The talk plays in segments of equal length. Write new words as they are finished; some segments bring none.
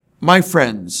My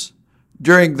friends,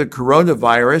 during the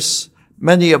coronavirus,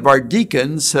 many of our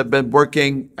deacons have been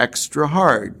working extra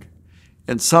hard.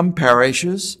 In some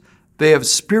parishes, they have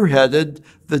spearheaded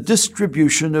the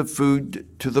distribution of food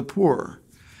to the poor.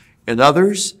 In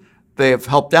others, they have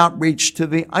helped outreach to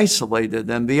the isolated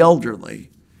and the elderly.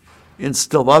 In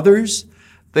still others,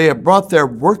 they have brought their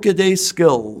workaday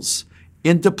skills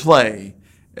into play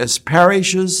as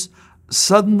parishes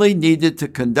suddenly needed to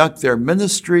conduct their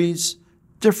ministries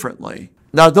differently,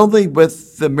 not only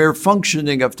with the mere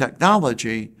functioning of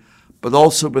technology, but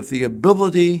also with the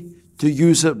ability to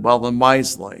use it well and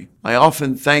wisely. I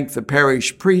often thank the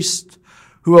parish priests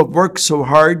who have worked so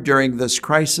hard during this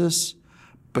crisis,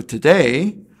 but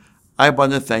today I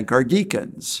want to thank our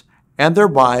deacons and their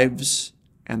wives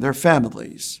and their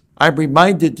families. I'm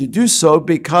reminded to do so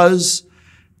because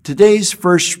today's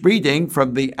first reading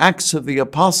from the Acts of the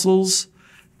Apostles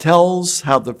tells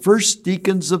how the first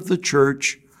deacons of the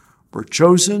church were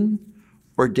chosen,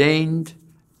 ordained,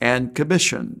 and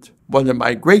commissioned. One of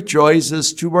my great joys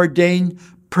is to ordain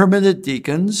permanent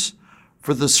deacons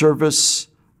for the service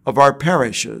of our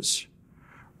parishes.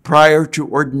 Prior to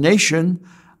ordination,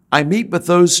 I meet with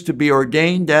those to be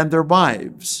ordained and their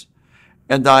wives,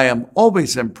 and I am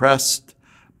always impressed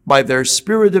by their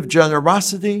spirit of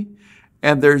generosity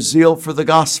and their zeal for the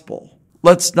gospel.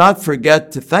 Let's not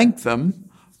forget to thank them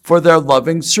for their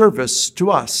loving service to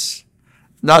us,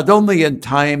 not only in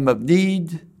time of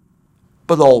need,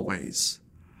 but always.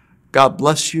 God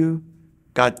bless you.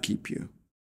 God keep you.